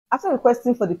After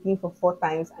requesting for the pin for 4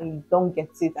 times and you don't get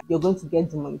it, you're going to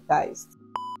get demonetized.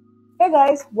 Hey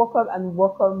guys, welcome and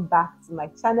welcome back to my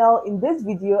channel. In this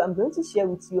video, I'm going to share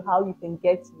with you how you can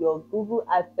get your Google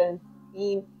AdSense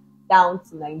pin down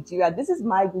to Nigeria. This is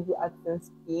my Google AdSense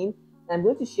pin, and I'm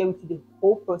going to share with you the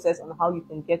whole process on how you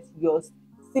can get yours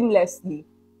seamlessly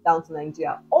down to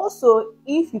Nigeria. Also,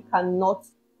 if you cannot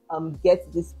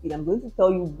get this pin, I'm going to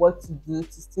tell you what to do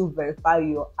to still verify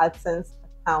your AdSense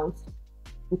account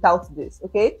without this.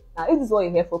 Okay, now if this is what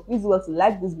you're here for, please do well to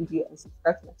like this video and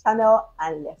subscribe to my channel,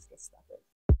 and let's get started.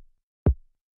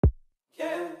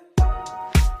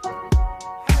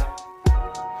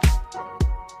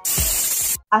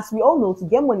 As we all know, to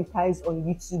get monetized on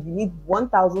YouTube, you need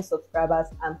 1,000 subscribers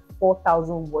and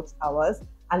 4,000 watch hours.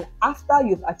 And after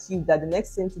you've achieved that, the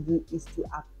next thing to do is to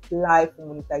apply for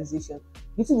monetization.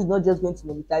 YouTube is not just going to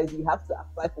monetize you, you have to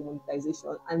apply for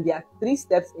monetization. And there are 3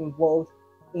 steps involved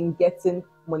in getting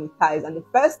monetized. And the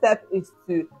first step is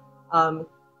to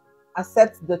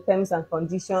accept the terms and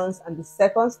conditions. And the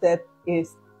second step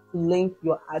is to link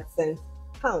your AdSense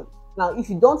account. Now, if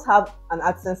you don't have an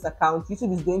AdSense account,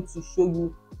 YouTube is going to show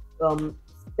you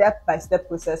step-by-step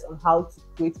process on how to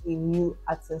create a new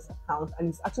AdSense account, and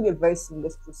it's actually a very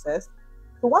seamless process.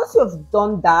 So once you have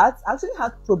done that, I actually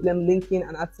had problem linking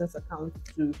an AdSense account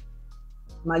to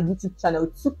my YouTube channel.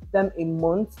 It took them a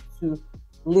month to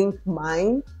link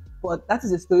mine, but that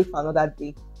is a story for another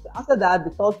day. So after that,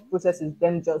 the third process is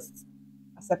them just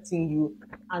accepting you.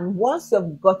 And once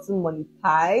you've gotten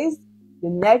monetized, the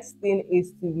next thing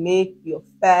is to make your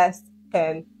first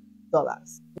 $10.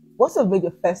 Once you've made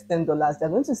your first $10, they're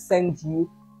going to send you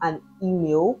an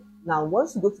email. Now,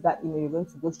 once you go to that email, you're going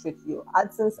to go straight to your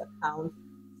AdSense account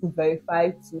to verify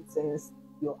 2 things: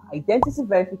 your identity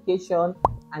verification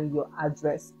and your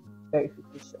address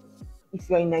verification. If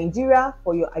you're in Nigeria,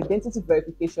 for your identity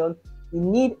verification, you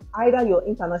need either your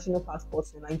international passport,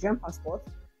 your Nigerian passport,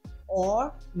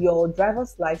 or your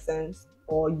driver's license,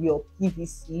 or your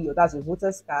PVC, that's your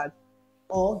voter's card,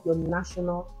 or your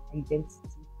national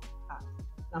identity card.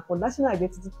 Now, for national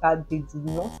identity card, they do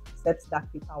not accept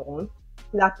that paper one.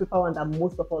 That paper one that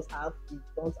most of us have, we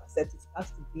don't accept it. It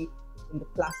has to be in the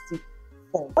plastic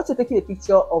form. Once you're taking a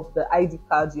picture of the ID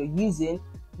card you're using,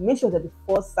 make sure that the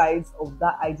 4 sides of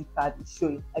that ID card is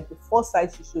showing. Like the 4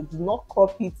 sides you show, do not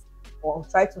crop it or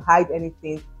try to hide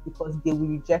anything, because they will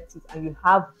reject it, and you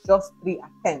have just 3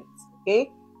 attempts.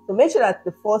 Okay, so make sure that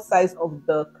the 4 sides of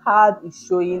the card is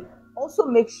showing. Also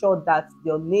make sure that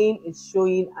your name is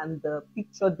showing and the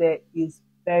picture there is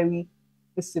very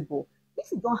visible.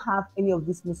 If you don't have any of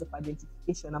these means of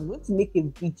identification, I'm going to make a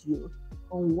video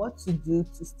on what to do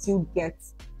to still get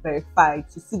verified,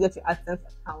 to still get your AdSense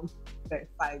account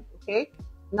verified. Okay,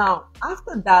 now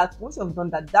after that, once you've done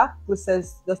that, that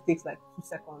process just takes like 2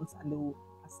 seconds and they will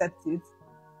accept it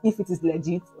if it is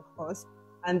legit, of course.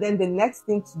 And then the next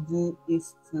thing to do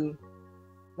is to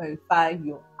verify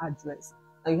your address.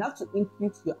 Now, you have to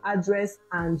input your address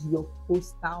and your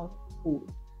postal code.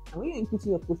 And when you're inputting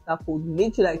your postal code,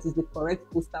 make sure that it is the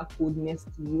correct postal code next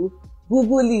to you.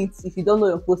 Google it. If you don't know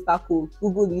your postal code,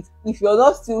 Google it. If you're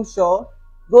not still sure,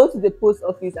 go to the post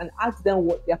office and ask them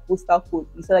what their postal code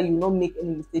is, so that you will not make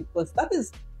any mistake, because that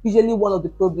is usually one of the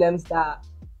problems that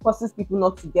causes people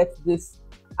not to get this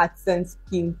AdSense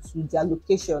pin to their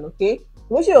location. Okay,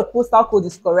 so make sure your postal code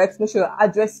is correct. Make sure your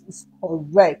address is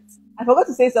correct. I forgot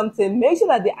to say something. Make sure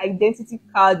that the identity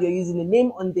card you're using, the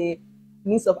name on the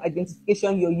means of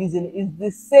identification you're using, is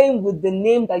the same with the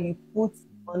name that you put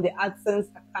on the AdSense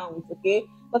account. Okay,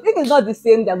 but if it's not the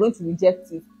same, they're going to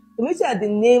reject it. So make sure that the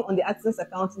name on the AdSense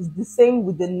account is the same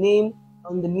with the name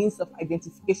on the means of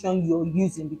identification you're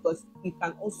using, because you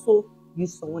can also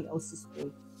use someone else's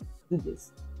phone to do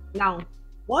this. Now,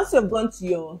 once you've gone to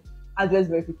your address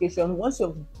verification, once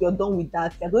you're done with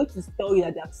that, they're going to tell you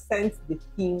that they have sent the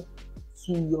pin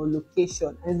to your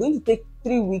location, and it's going to take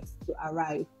 3 weeks to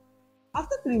arrive.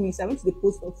 After 3 weeks, I went to the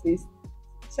post office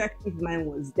to check if mine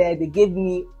was there. They gave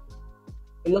me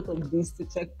a lot of this to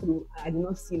check through, and I did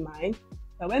not see mine.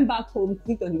 So I went back home,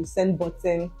 clicked on the send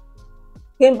button,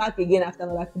 came back again after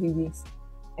another 3 weeks.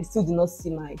 I still did not see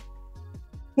mine.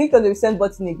 Clicked on the send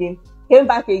button again, came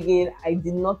back again. I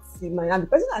did not see mine. And the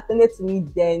person that attended to me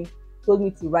then told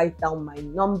me to write down my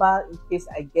number in case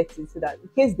I get it, so that in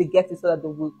case they get it, so that they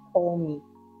will call me.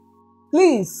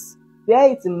 Please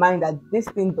bear it in mind that this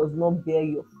thing does not bear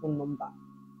your phone number.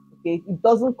 Okay, it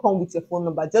doesn't come with your phone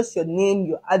number, just your name,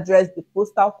 your address, the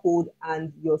postal code,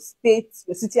 and your state,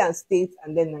 your city and state,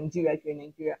 and then Nigeria if you're in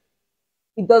Nigeria.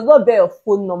 It does not bear your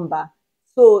phone number,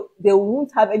 so they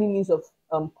won't have any means of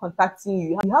contacting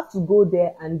you, you have to go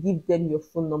there and give them your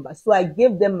phone number. So I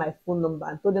gave them my phone number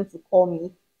and told them to call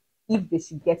me if they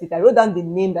should get it. I wrote down the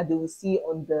name that they will see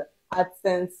on the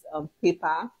AdSense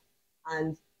paper,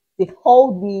 and they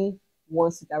called me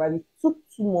once it arrived. It took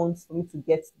 2 months for me to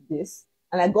get this,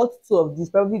 and I got two of these,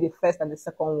 probably the first and the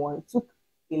second one. It took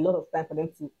a lot of time for them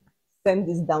to send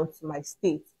this down to my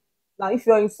state. Now, if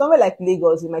you're in somewhere like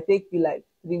Lagos, it might take you like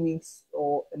 3 weeks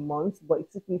or a month, but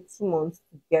it took me 2 months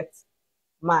to get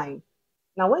mine.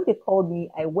 Now, when they called me,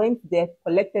 I went there,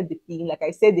 collected the pin. Like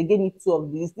I said, they gave me two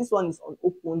of these. This one is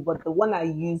unopened, but the one I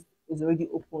used is already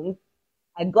opened.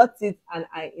 I got it and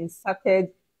I inserted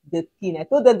the pin. I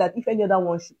told them that if any other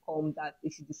one should come, that they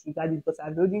should disregard it, because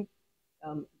I've already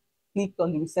clicked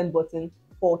on the resend button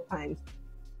 4 times.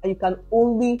 And you can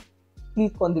only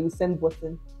click on the resend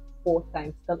button 4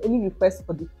 times. You can only request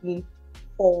for the pin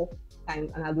 4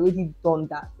 times, and I've already done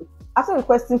that. After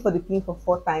requesting for the pin for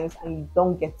 4 times and you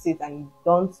don't get it, and you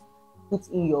don't put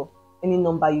in your any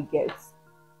number you get,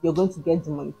 you're going to get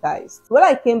demonetized. So when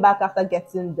I came back after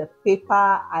getting the paper,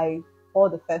 I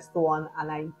called the first one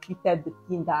and I inputted the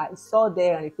pin that I saw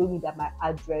there, and it told me that my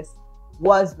address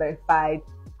was verified.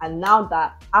 And now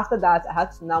that after that, I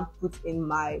had to now put in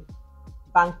my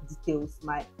bank details,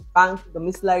 my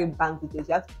domiciliary bank details.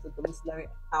 You have to put a domiciliary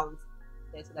account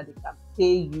there so that they can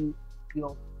pay you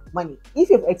your money. If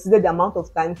you've exceeded the amount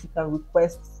of times you can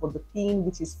request for the pin,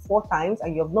 which is 4 times,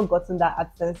 and you have not gotten that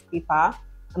AdSense paper,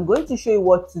 I'm going to show you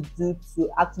what to do to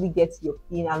actually get your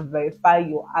pin and verify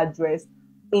your address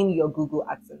in your Google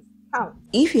AdSense account.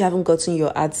 If you haven't gotten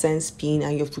your AdSense pin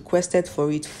and you've requested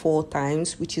for it 4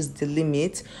 times, which is the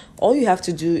limit, all you have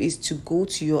to do is to go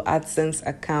to your AdSense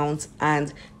account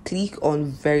and click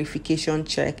on verification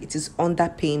check. It is under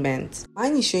payment.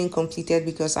 Mine is showing completed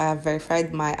because I have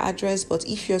verified my address, but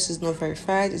if yours is not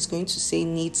verified, it's going to say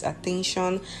needs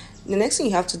attention. The next thing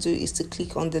you have to do is to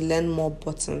click on the learn more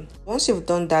button. Once you've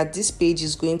done that, this page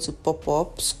is going to pop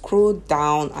up. Scroll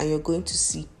down and you're going to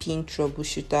see pin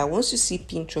troubleshooter. Once you see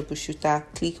pin troubleshooter,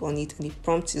 click on it and the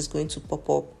prompt is going to pop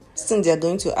up. First thing they're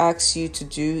going to ask you to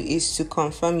do is to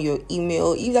confirm your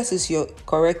email. If that is your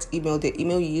correct email, the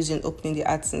email you use in opening the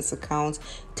AdSense account,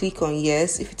 click on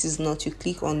yes. If it is not, you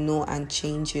click on no and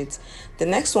change it. The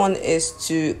next one is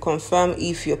to confirm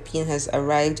if your pin has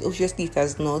arrived. Obviously it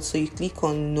has not, so you click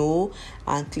on no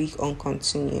and click on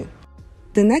continue.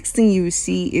 The next thing you will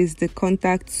see is the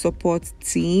contact support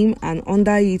team, and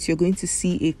under it you're going to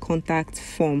see a contact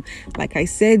form. Like I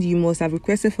said, you must have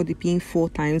requested for the pin 4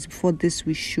 times before this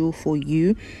will show for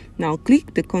you. Now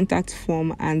click the contact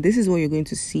form and this is what you're going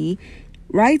to see.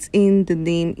 Write in the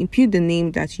name, input the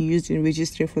name that you used in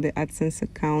registering for the AdSense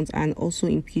account, and also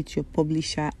input your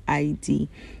publisher ID.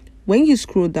 When you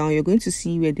scroll down, you're going to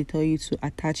see where they tell you to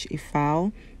attach a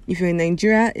file. If you're in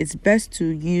Nigeria, it's best to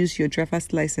use your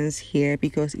driver's license here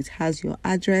because it has your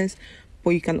address, but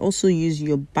you can also use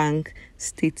your bank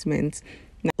statement.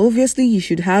 Now, obviously, you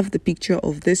should have the picture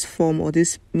of this form or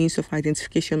this means of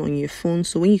identification on your phone.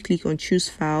 So when you click on choose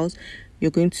files,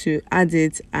 you're going to add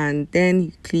it and then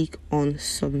you click on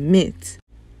submit.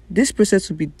 This process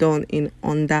will be done in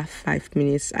under 5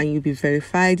 minutes and you'll be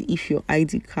verified if your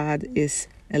ID card is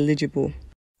eligible.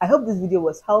 I hope this video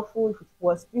was helpful. If it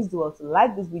was, please do also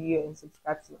like this video and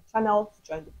subscribe to my channel to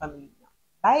join the family now.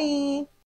 Bye!